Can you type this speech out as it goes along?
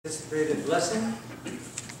Anticipated blessing,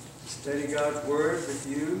 study God's Word with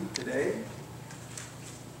you today.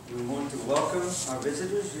 We want to welcome our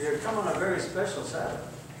visitors. You have come on a very special Sabbath.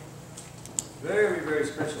 Very, very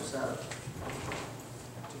special Sabbath.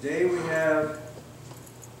 Today we have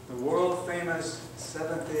the world-famous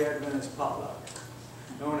Seventh-day Adventist potluck,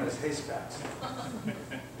 known as haystacks,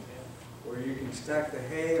 where you can stack the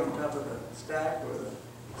hay on top of the stack or the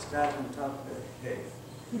stack on top of the hay.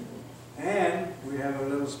 And we have a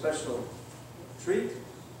little special treat.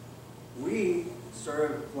 We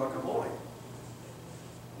serve guacamole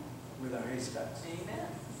with our haystacks. Amen.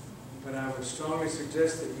 But I would strongly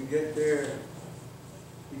suggest that you get there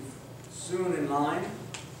soon in line,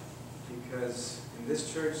 because in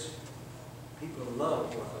this church, people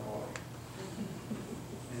love guacamole.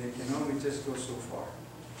 And it can only just go so far.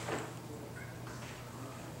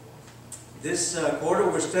 This quarter,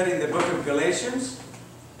 we're studying the book of Galatians.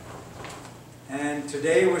 And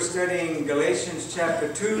today we're studying Galatians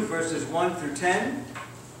chapter 2, verses 1 through 10.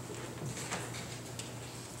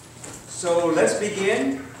 So let's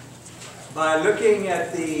begin by looking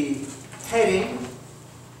at the heading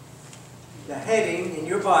in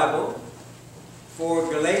your Bible for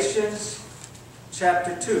Galatians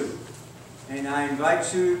chapter 2. And I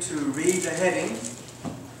invite you to read the heading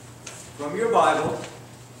from your Bible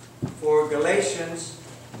for Galatians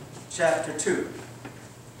chapter 2.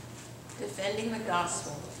 Defending the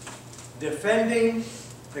gospel. Defending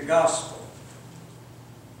the gospel.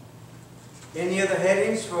 Any other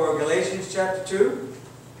headings for Galatians chapter 2?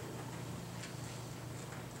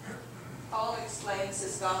 Paul explains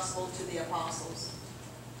his gospel to the apostles.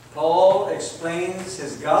 Paul explains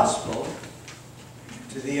his gospel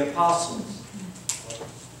to the apostles.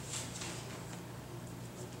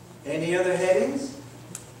 Any other headings?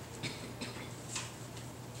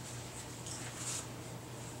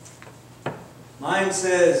 Mine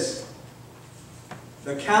says,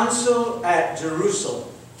 the council at Jerusalem.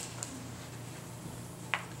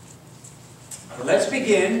 So let's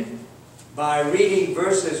begin by reading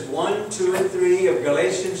verses 1, 2, and 3 of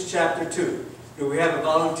Galatians chapter 2. Do we have a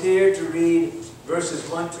volunteer to read verses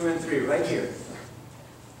 1, 2, and 3 right here?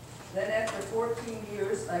 Then after 14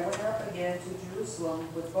 years I went up again to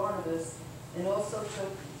Jerusalem with Barnabas, and also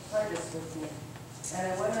took Titus with me.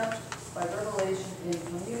 And I went up by revelation and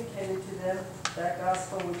communicated to them that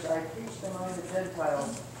gospel which I preached among the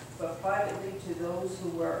Gentiles, but privately to those who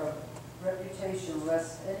were of reputation,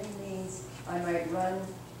 lest any means I might run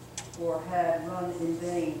or had run in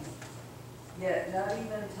vain. Yet not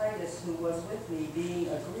even Titus, who was with me, being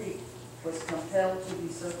a Greek, was compelled to be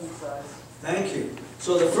circumcised. Thank you.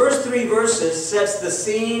 So the first 3 verses sets the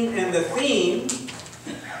scene and the theme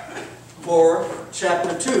for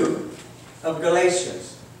chapter 2 of Galatians.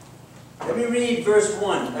 Let me read verse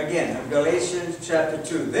 1 again of Galatians chapter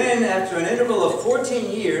 2. Then, after an interval of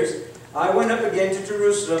 14 years, I went up again to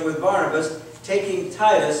Jerusalem with Barnabas, taking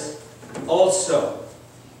Titus also.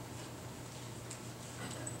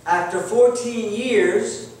 After 14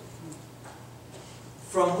 years,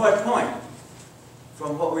 from what point?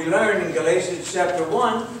 From what we learned in Galatians chapter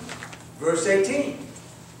 1, verse 18.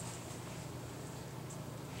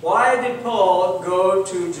 Why did Paul go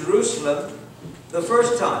to Jerusalem the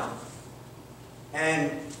first time?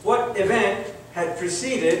 And what event had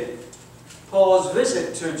preceded Paul's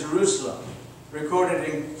visit to Jerusalem, recorded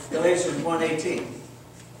in Galatians 1:18?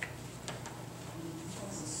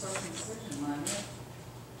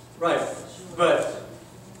 Right, but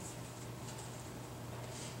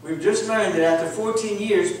we've just learned that after 14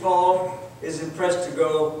 years, Paul is impressed to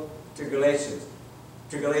go to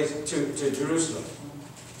Jerusalem.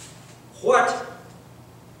 What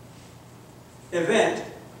event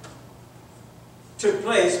took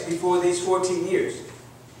place before these 14 years?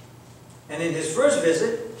 And in his first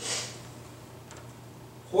visit,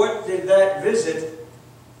 what did that visit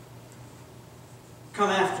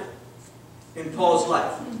come after in Paul's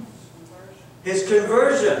life? His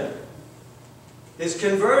conversion. His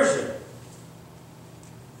conversion.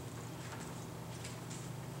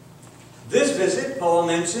 This visit, Paul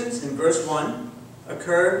mentions in verse 1,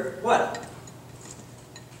 occurred what?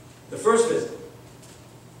 The first visit.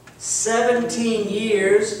 17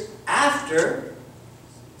 years after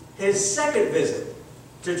his second visit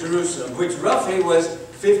to Jerusalem, which roughly was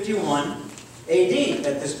 51 AD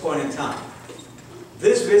at this point in time.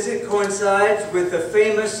 This visit coincides with the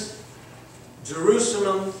famous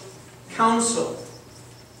Jerusalem Council,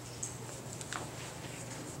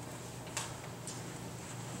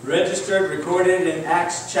 registered, recorded in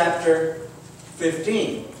Acts chapter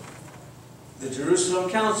 15. The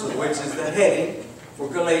Jerusalem Council, which is the heading for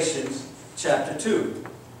Galatians chapter 2.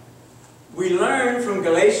 we learn from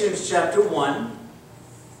Galatians chapter 1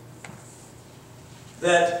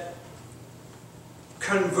 that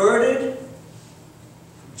converted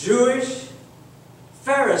Jewish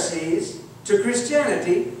Pharisees to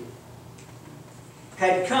Christianity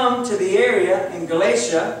had come to the area in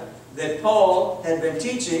Galatia that Paul had been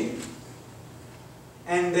teaching,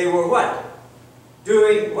 and they were what?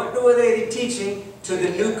 What were they teaching to the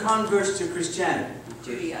new converts to Christianity?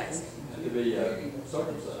 Judaizing. To be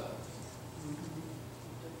circumcised.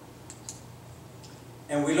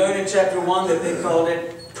 And we learn in chapter 1 that they called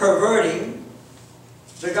it perverting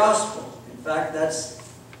the gospel. In fact, that's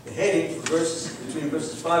the heading for between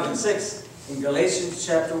verses 5 and 6 in Galatians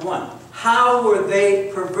chapter 1. How were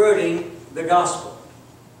they perverting the gospel?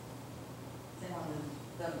 They wanted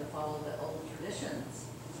them to follow the old traditions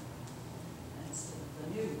instead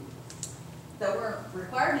of the new, that weren't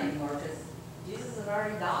required anymore because Jesus had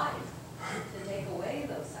already died to take away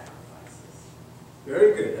those sacrifices.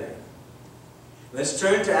 Very good, eh? Let's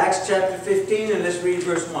turn to Acts chapter 15 and let's read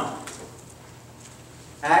verse 1.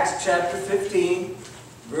 Acts chapter 15,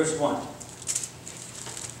 verse 1.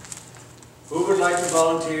 Who would like to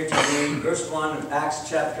volunteer to read verse 1 of Acts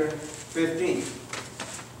chapter 15?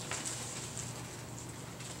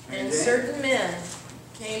 And certain men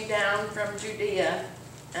came down from Judea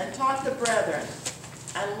and taught the brethren,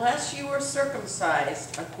 unless you are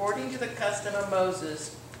circumcised according to the custom of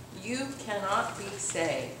Moses, you cannot be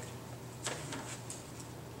saved.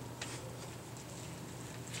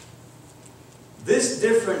 This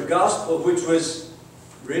different gospel, which was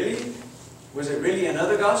it really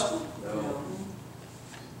another gospel? No.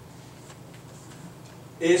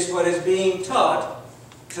 Is what is being taught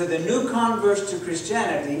to the new converts to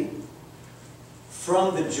Christianity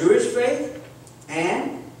from the Jewish faith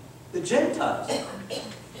and the Gentiles,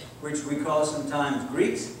 which we call sometimes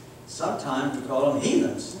Greeks, sometimes we call them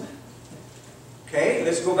heathens. Okay,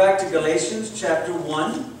 let's go back to Galatians chapter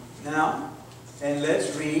 1 now, and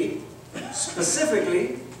let's read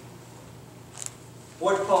specifically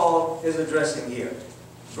what Paul is addressing here.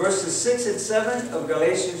 Verses 6 and 7 of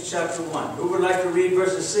Galatians chapter 1. Who would like to read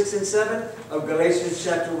verses 6 and 7 of Galatians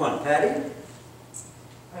chapter 1? Patty?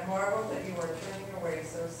 I marvel that you are turning away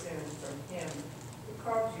so soon from him who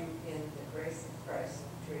called you in the grace of Christ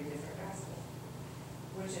to a different gospel,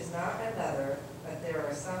 which is not another, but there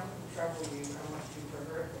are some who trouble you and want to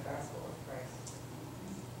pervert the gospel of Christ.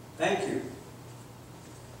 Thank you.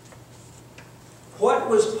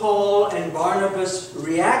 What was Paul and Barnabas'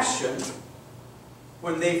 reaction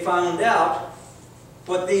when they found out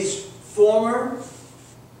what these former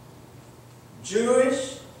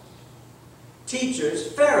Jewish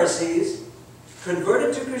teachers, Pharisees,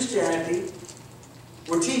 converted to Christianity,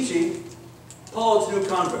 were teaching Paul's new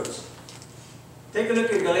converts? Take a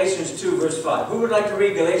look at Galatians 2 verse 5. Who would like to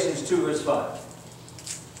read Galatians 2 verse 5?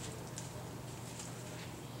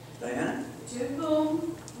 Diana? To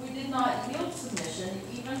whom we did not yield submission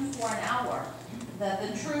even for an hour, that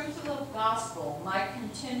the truth of the gospel might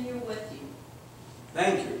continue with you.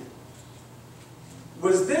 Thank you.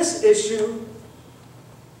 Was this issue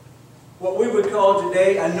what we would call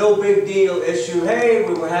today a no big deal issue? Hey,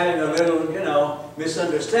 we were having a little,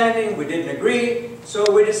 misunderstanding, we didn't agree, so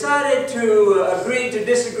we decided to agree to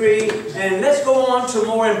disagree, and let's go on to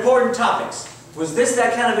more important topics. Was this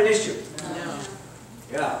that kind of an issue? No.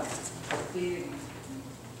 Yeah.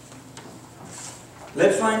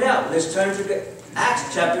 Let's find out. Let's turn to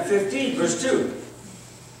Acts chapter 15, verse 2.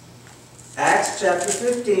 Acts chapter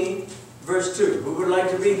 15, verse 2. Who would like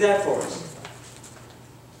to read that for us?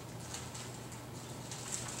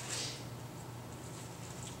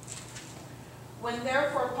 When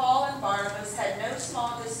therefore Paul and Barnabas had no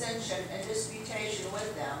small dissension and disputation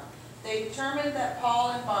with them, they determined that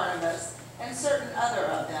Paul and Barnabas and certain other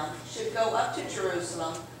of them should go up to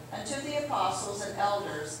Jerusalem unto the apostles and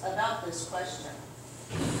elders about this question.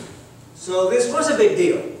 So this was a big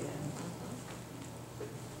deal.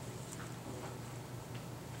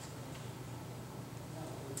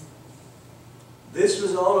 This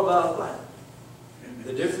was all about what?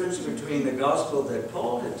 The difference between the gospel that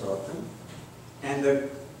Paul had taught them and the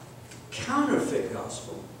counterfeit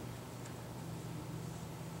gospel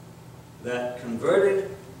that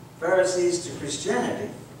converted Pharisees to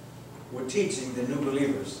Christianity were teaching the new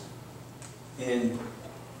believers in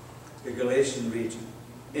the Galatian region.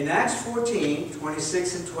 In Acts 14,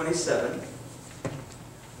 26 and 27,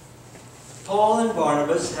 Paul and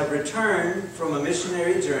Barnabas have returned from a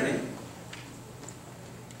missionary journey,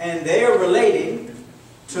 and they are relating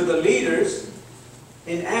to the leaders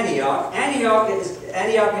in Antioch.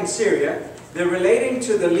 Antioch in Syria. They're relating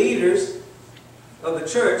to the leaders of the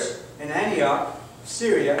church in Antioch,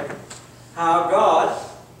 Syria, how God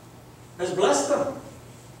has blessed them.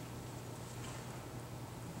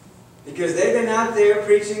 Because they've been out there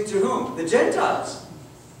preaching to whom? The Gentiles.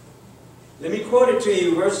 Let me quote it to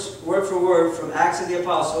you, word for word, from Acts of the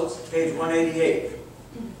Apostles, page 188.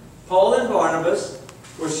 Paul and Barnabas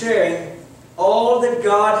were sharing all that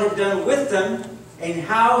God had done with them and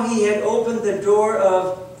how He had opened the door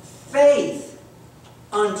of faith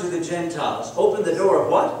unto the Gentiles. Opened the door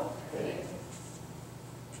of what? Faith.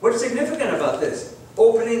 What's significant about this?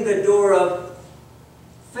 Opening the door of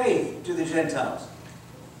faith to the Gentiles.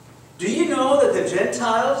 Do you know that the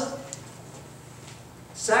Gentiles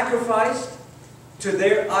sacrificed to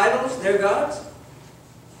their idols, their gods?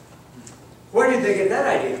 Where did they get that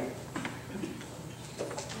idea?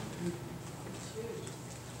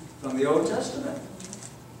 From the Old Testament.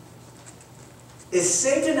 Is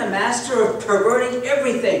Satan a master of perverting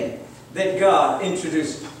everything that God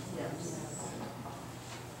introduced? Yes.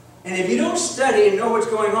 And if you don't study and know what's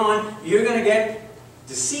going on, you're going to get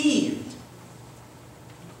deceived.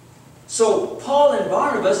 So Paul and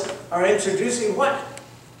Barnabas are introducing what?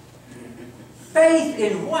 Faith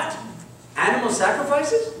in what? Animal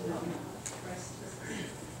sacrifices?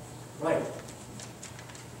 Right.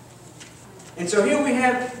 And so here we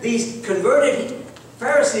have these converted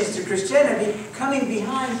Pharisees to Christianity coming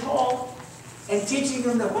behind Paul and teaching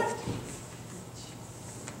them the what?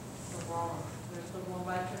 There's the wrong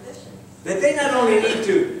by tradition. That they not only need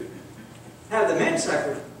to have the men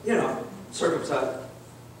circumcised,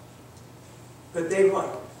 but they what?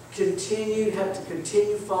 Have to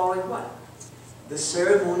continue following what? The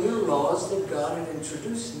ceremonial laws that God had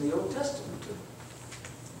introduced in the Old Testament to them.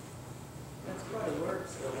 That's part of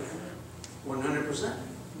works, though, isn't it? 100%.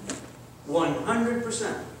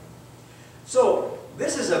 100%. So,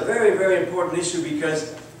 this is a very, very important issue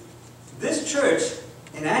because this church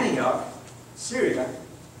in Antioch, Syria,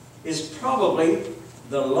 is probably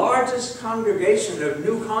the largest congregation of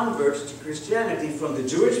new converts to Christianity from the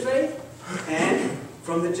Jewish faith and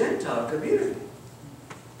from the Gentile community.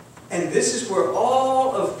 And this is where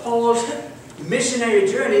all of Paul's missionary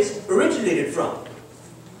journeys originated from.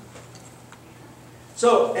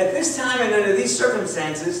 So, at this time and under these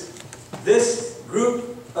circumstances, this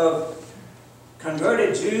group of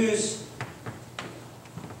converted Jews,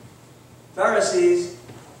 Pharisees,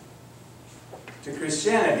 to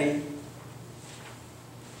Christianity,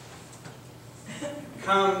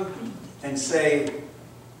 come and say,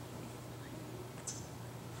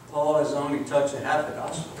 Paul has only touched half the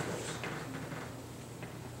gospel.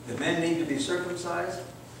 The men need to be circumcised,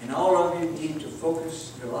 and all of you need to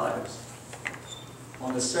focus your lives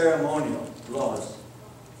on the ceremonial laws.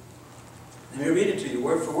 Let me read it to you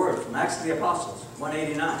word for word from Acts of the Apostles,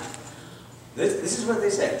 189. This is what they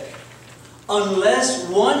said. Unless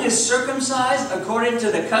one is circumcised according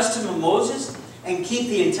to the custom of Moses and keep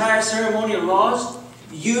the entire ceremonial laws,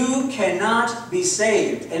 you cannot be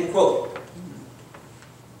saved. End quote.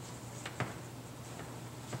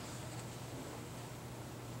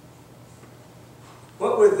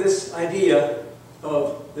 What would this idea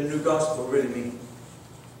of the new gospel really mean?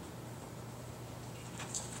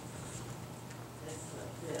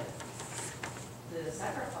 The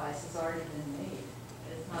sacrifice has already been made.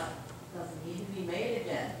 It's not, doesn't need to be made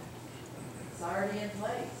again. It's already in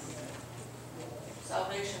place.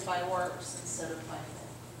 Salvation by works instead of by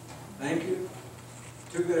faith. Thank you.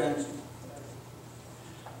 Two good answers.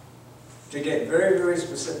 To get very, very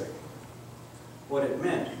specific, what it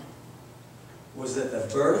meant was that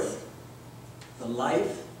the birth, the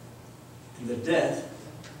life, and the death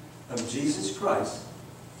of Jesus Christ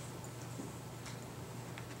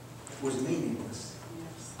was meaningless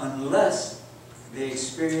unless they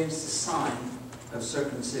experienced the sign of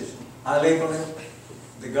circumcision. I label it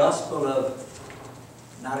the gospel of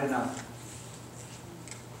not enough,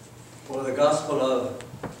 or the gospel of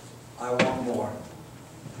I want more.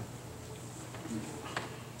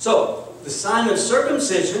 So, the sign of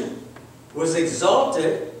circumcision was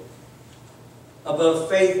exalted above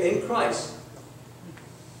faith in Christ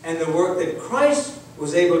and the work that Christ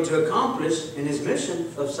was able to accomplish in His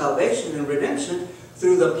mission of salvation and redemption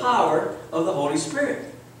through the power of the Holy Spirit.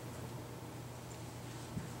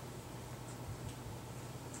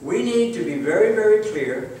 We need to be very, very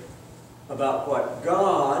clear about what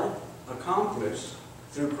God accomplished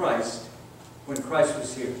through Christ when Christ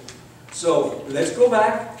was here. So, let's go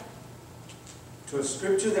back to a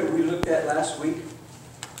scripture that we looked at last week.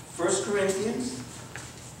 1 Corinthians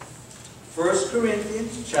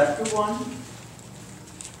chapter 1,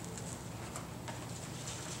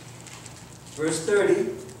 verse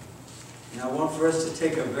 30. And I want for us to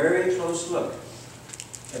take a very close look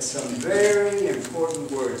at some very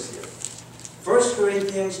important words here. 1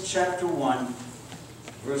 Corinthians chapter 1,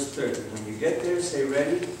 verse 30. When you get there, say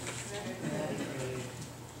ready.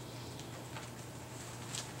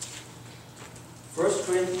 1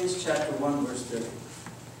 Corinthians chapter 1, verse 30.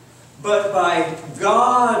 But by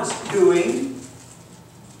God's doing,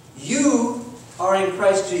 you are in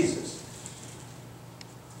Christ Jesus.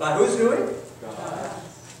 By whose doing? God.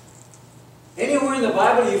 Anywhere in the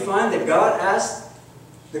Bible you find that God asked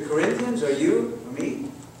the Corinthians, or you, or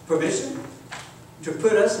me, permission to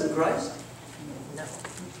put us in Christ? No.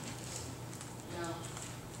 No.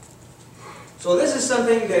 So this is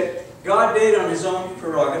something that God did on His own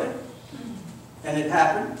prerogative, and it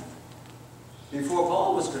happened before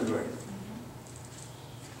Paul was converted.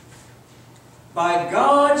 By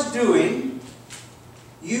God's doing,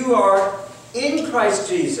 you are in Christ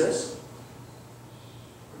Jesus,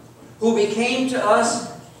 who became to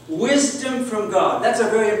us wisdom from God. That's a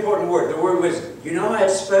very important word, the word wisdom. You know how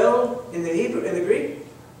it's spelled in the Hebrew, in the Greek?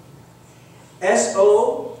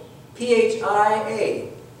 S-O-P-H-I-A.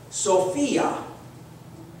 Sophia.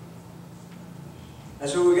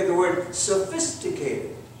 That's where we get the word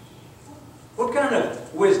sophisticated. What kind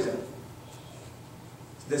of wisdom?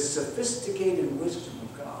 The sophisticated wisdom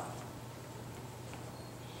of God.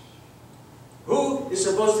 Who is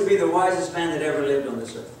supposed to be the wisest man that ever lived on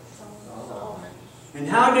this earth? Solomon. And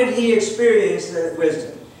how did he experience that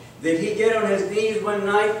wisdom? Did he get on his knees one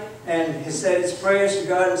night and he said his prayers to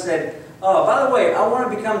God and said, "Oh, by the way, I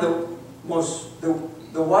want to become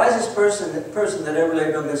the wisest person that ever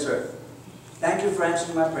lived on this earth. Thank you for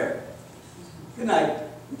answering my prayer. Good night."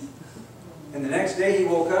 And the next day he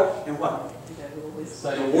woke up and what?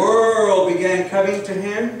 The world began coming to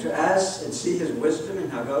him to ask and see his wisdom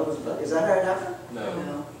and how God was blessed. Is that how it happened? No. No.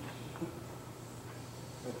 No.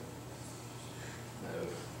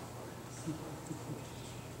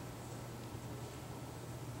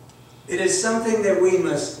 It is something that we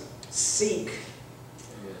must seek.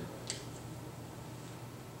 Amen.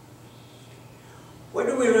 What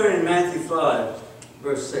do we learn in Matthew 5,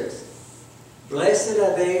 verse 6? Blessed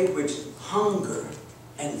are they which hunger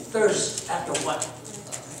and thirst after what?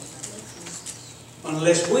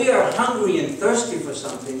 Unless we are hungry and thirsty for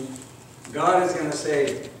something, God is going to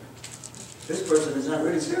say, this person is not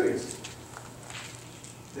really serious.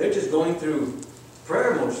 They're just going through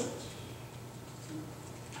prayer motions.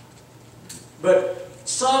 But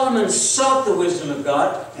Solomon sought the wisdom of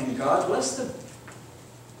God, and God blessed him.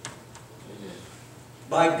 Amen.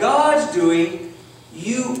 By God's doing,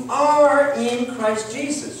 you are in Christ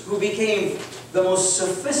Jesus, who became the most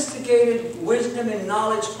sophisticated wisdom and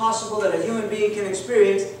knowledge possible that a human being can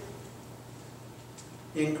experience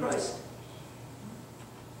in Christ.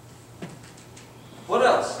 What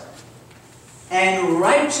else? And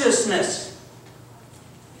righteousness.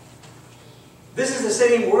 This is the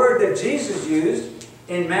same word that Jesus used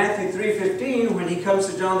in Matthew 3:15 when he comes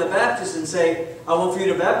to John the Baptist and say, "I want for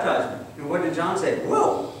you to baptize me." And what did John say?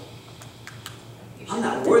 "Whoa! I'm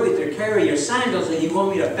not worthy to carry your sandals, and you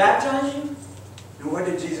want me to baptize you?" And what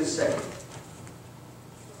did Jesus say?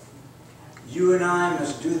 You and I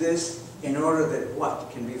must do this in order that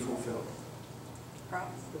what can be fulfilled?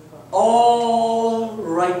 All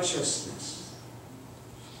righteousness.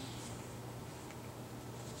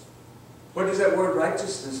 What does that word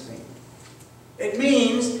righteousness mean? It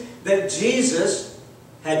means that Jesus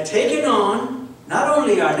had taken on not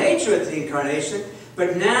only our nature at the incarnation,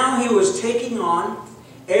 but now he was taking on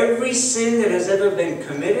every sin that has ever been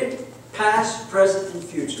committed, past, present, and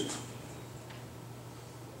future.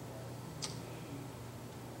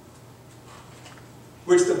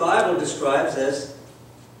 Which the Bible describes as,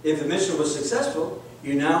 if the mission was successful,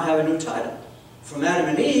 you now have a new title. From Adam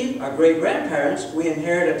and Eve, our great-grandparents, we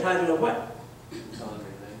inherit a title of what?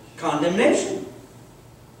 Condemnation.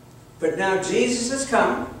 But now Jesus has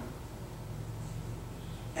come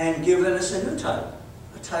and given us a new title.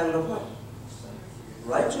 A title of what?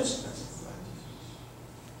 Righteousness.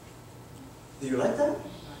 Do you like that?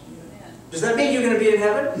 Does that mean you're going to be in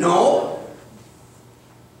heaven? No.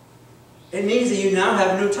 It means that you now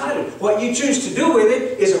have a new title. What you choose to do with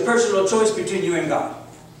it is a personal choice between you and God.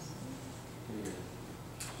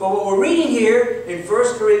 But what we're reading here in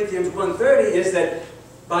 1 Corinthians 1:30 is that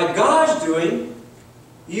by God's doing,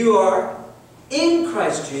 you are in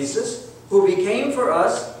Christ Jesus, who became for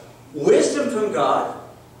us wisdom from God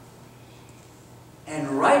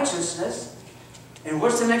and righteousness. And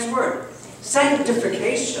what's the next word?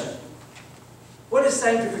 Sanctification. What is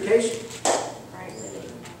sanctification?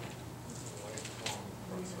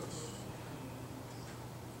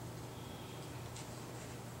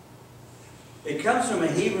 It comes from a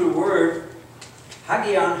Hebrew word,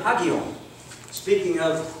 hagion. It's speaking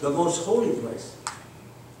of the most holy place.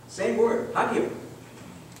 Same word, hagion.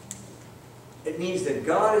 It means that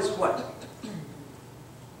God is what?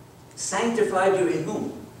 Sanctified you in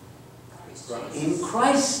whom? In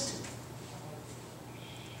Christ.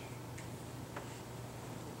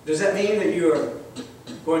 Does that mean that you are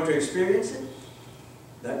going to experience it?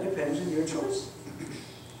 That depends on your choice.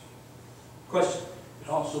 Question? It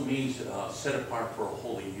also means set apart for a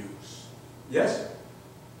holy use. Yes?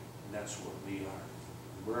 And that's what we are.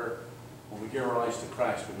 When we give our lives to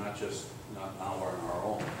Christ, we're not now on our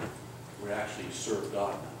own. We actually serve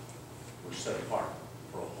God now. We're set apart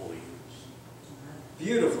for a holy use.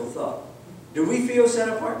 Beautiful thought. Do we feel set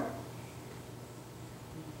apart?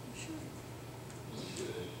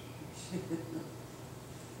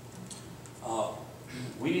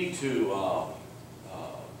 We need to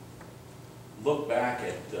look back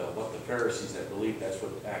at what the Pharisees that believe that's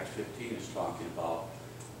what Acts 15 is talking about.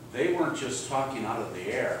 They weren't just talking out of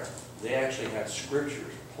the air. They actually had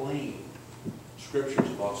scriptures, plain scriptures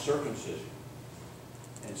about circumcision.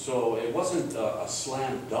 And so it wasn't a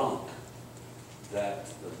slam dunk that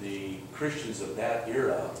the Christians of that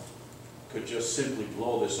era could just simply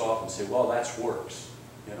blow this off and say, well, that's works,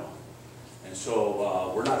 you know. And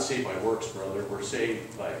so we're not saved by works, brother. We're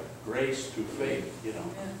saved by grace through faith, you know.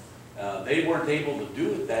 They weren't able to do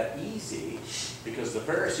it that easy because the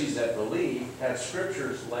Pharisees that believed had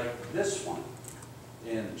scriptures like this one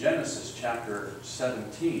in Genesis chapter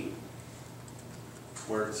 17,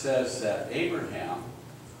 where it says that Abraham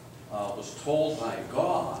was told by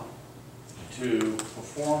God to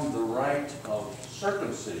perform the rite of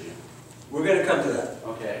circumcision. We're going to come to that.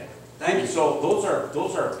 Okay. Thank you. So those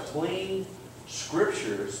are plain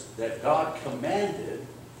scriptures that God commanded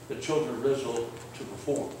the children of Israel to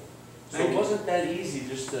perform. So Thank it you. wasn't that easy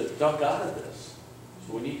just to duck out of this.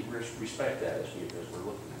 So we need to respect that as we're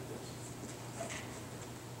looking at this.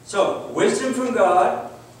 So, wisdom from God,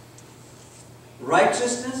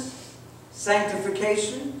 righteousness,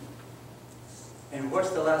 sanctification, and what's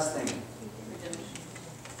the last thing?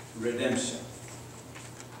 Redemption.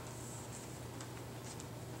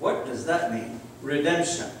 What does that mean?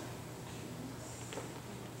 Redemption.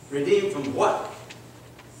 Redeemed from what?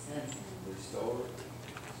 Restored.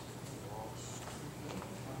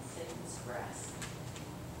 Satan's grasp.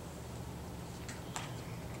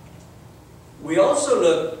 We also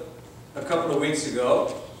looked a couple of weeks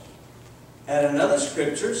ago at another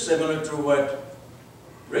scripture similar to what,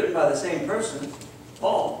 written by the same person,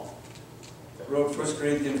 Paul, that wrote 1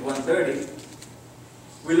 Corinthians 1:30.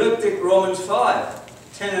 We looked at Romans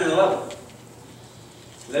 5:10 and 11.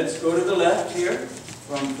 Let's go to the left here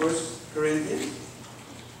from 1 Corinthians.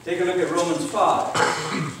 Take a look at Romans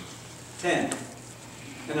 5:10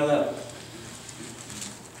 and 11.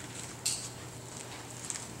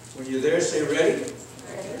 When you're there, say ready.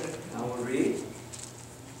 I will read.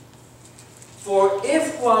 For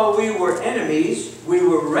if while we were enemies, we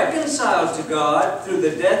were reconciled to God through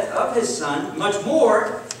the death of His Son, much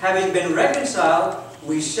more, having been reconciled,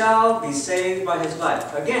 we shall be saved by His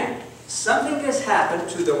life. Again, something has happened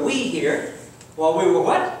to the we here while we were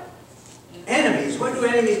what? Enemies. What do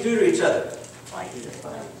enemies do to each other?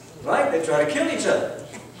 Right? They try to kill each other.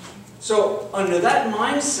 So, under that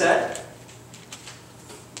mindset,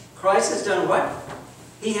 Christ has done what?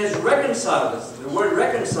 He has reconciled us. The word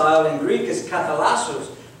reconciled in Greek is kathalassos,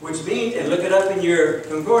 which means, and look it up in your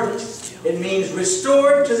concordance, it means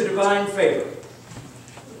restored to the divine favor.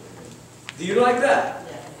 Do you like that?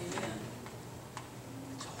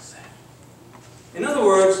 In other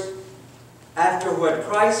words, after what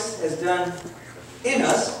Christ has done in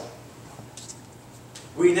us,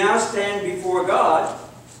 we now stand before God,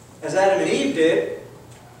 as Adam and Eve did,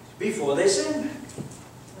 before they sinned.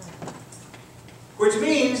 Which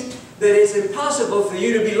means that it's impossible for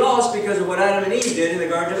you to be lost because of what Adam and Eve did in the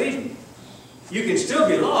Garden of Eden. You can still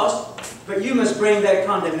be lost, but you must bring that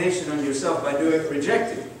condemnation on yourself by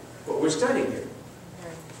rejecting what we're studying here.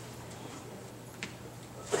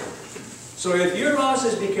 So if you're lost,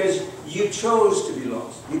 it's because you chose to be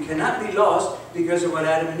lost. You cannot be lost because of what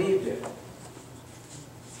Adam and Eve did.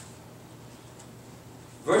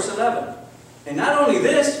 Verse 11. And not only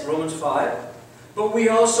this, Romans 5, but we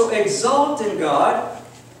also exalt in God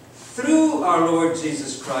through our Lord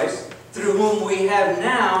Jesus Christ, through whom we have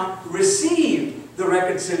now received the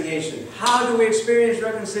reconciliation. How do we experience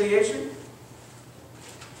reconciliation?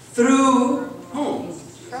 Through whom?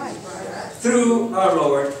 Christ. Through our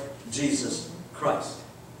Lord Jesus Christ.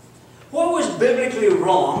 What was biblically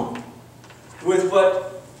wrong with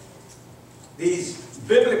what these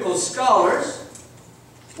biblical scholars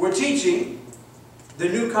were teaching the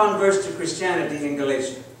new converts to Christianity in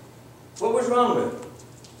Galatia? What was wrong with it?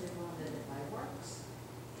 They wanted it by works.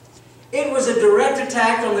 It was a direct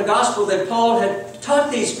attack on the gospel that Paul had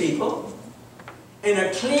taught these people, and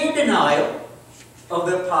a clear denial of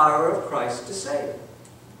the power of Christ to save.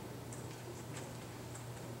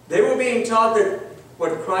 They were being taught that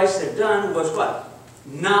what Christ had done was what?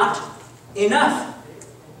 Not enough.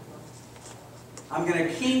 I'm going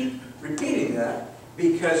to keep repeating that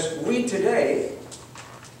because we today,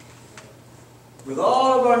 with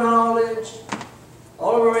all of our knowledge,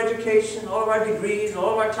 all of our education, all of our degrees, all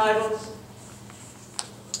of our titles,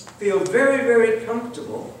 feel very, very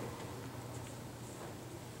comfortable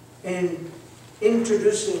in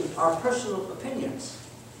introducing our personal opinions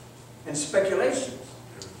and speculations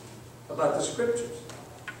about the Scriptures.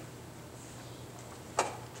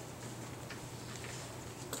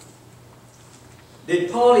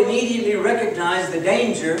 Did Paul immediately recognize the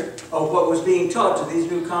danger of what was being taught to these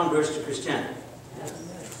new converts to Christianity?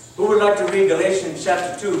 Yes. Who would like to read Galatians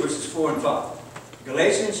chapter 2, verses 4 and 5?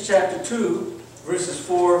 Galatians chapter 2, verses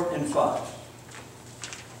 4 and 5.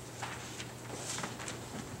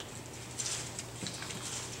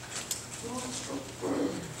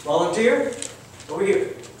 Volunteer? Over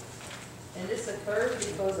here. And this occurred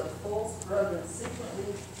because a false brethren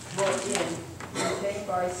secretly brought in, who came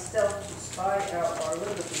by stealth to spy out our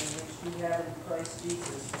liberty which we have in Christ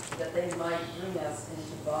Jesus, that they might bring us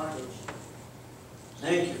into bondage.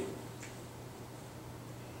 Thank you.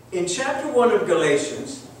 In chapter 1 of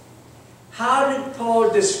Galatians, how did Paul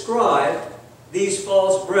describe these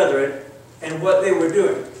false brethren and what they were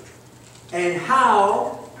doing? And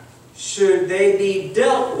how should they be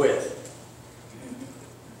dealt with?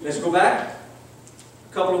 Let's go back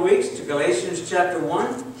a couple of weeks to Galatians chapter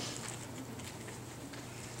 1,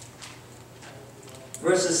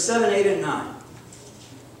 verses 7, 8, and 9.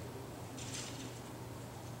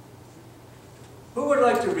 Who would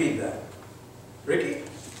like to read that? Ricky?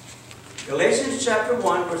 Galatians chapter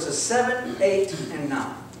 1, verses 7, 8, and 9.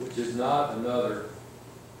 Which is not another,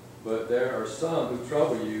 but there are some who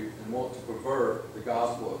trouble you and want to pervert the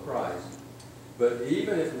gospel of Christ. But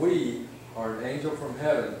even if we, or an angel from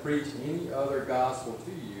heaven, preach any other gospel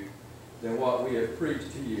to you than what we have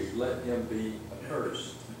preached to you, let him be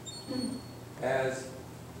accursed. As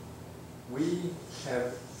we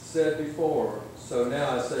have said before, so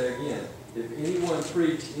now I say again, if anyone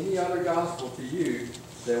preach any other gospel to you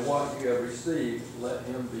than what you have received, let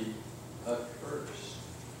him be accursed.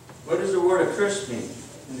 What does the word accursed mean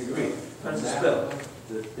in the Greek? How does it spell?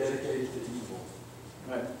 That's dedicated to evil.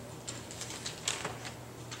 Right.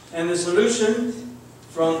 And the solution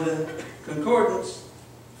from the concordance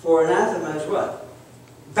for anathema is what?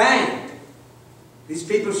 Banned. These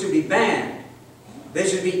people should be banned. They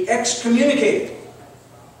should be excommunicated.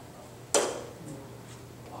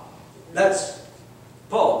 That's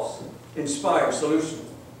Paul's inspired solution.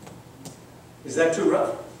 Is that too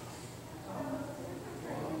rough?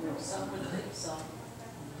 Some would think so.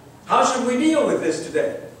 How should we deal with this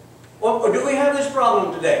today? Or do we have this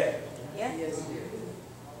problem today? Yes.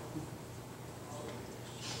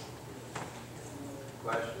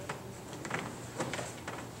 Question.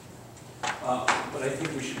 But I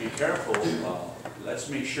think we should be careful. Let's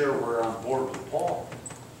make sure we're on board with Paul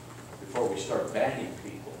before we start banning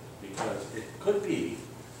people. Because it could be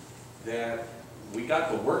that we got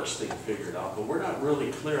the works thing figured out, but we're not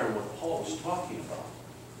really clear on what Paul is talking about.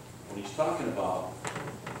 When he's talking about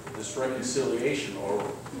this reconciliation, or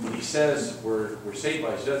when he says we're saved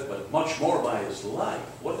by his death, but much more by his life,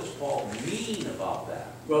 what does Paul mean about that?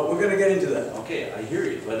 Well, we're going to get into that. Okay, I hear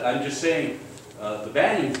you, but I'm just saying, the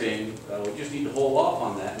banning thing, we just need to hold off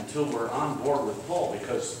on that until we're on board with Paul,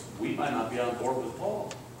 because we might not be on board with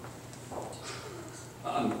Paul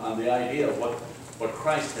on the idea of what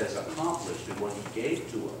Christ has accomplished and what he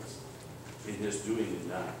gave to us in his doing and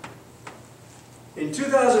dying. In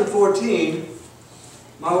 2014,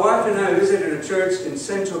 my wife and I visited a church in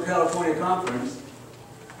Central California Conference,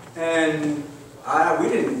 and we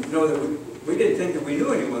didn't know that we didn't think that we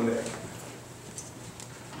knew anyone there.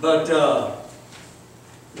 But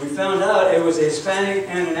we found out it was a Hispanic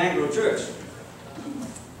and an Anglo church.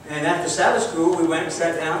 And after Sabbath school, we went and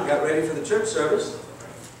sat down, got ready for the church service.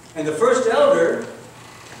 And the first elder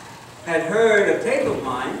had heard a tape of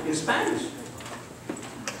mine in Spanish.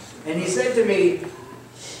 And he said to me,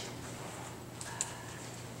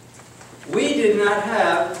 we did not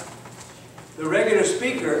have the regular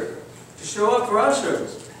speaker to show up for our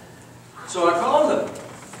service. So I called them.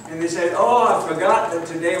 And they said, oh, I forgot that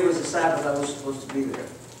today was the Sabbath. I was supposed to be there.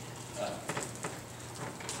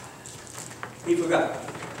 He forgot.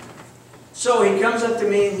 So he comes up to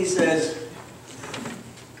me and he says,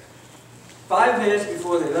 5 minutes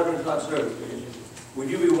before the 11 o'clock service, would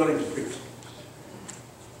you be willing to preach?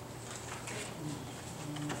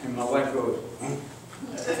 And my wife goes, and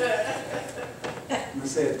I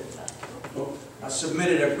said, well, I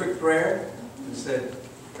submitted a quick prayer and said,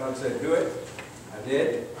 God said, do it. I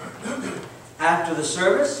did. After the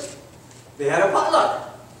service, they had a potluck.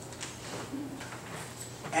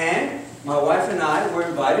 And my wife and I were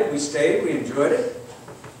invited. We stayed. We enjoyed it.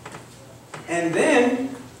 And then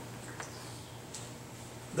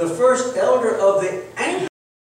the first elder of the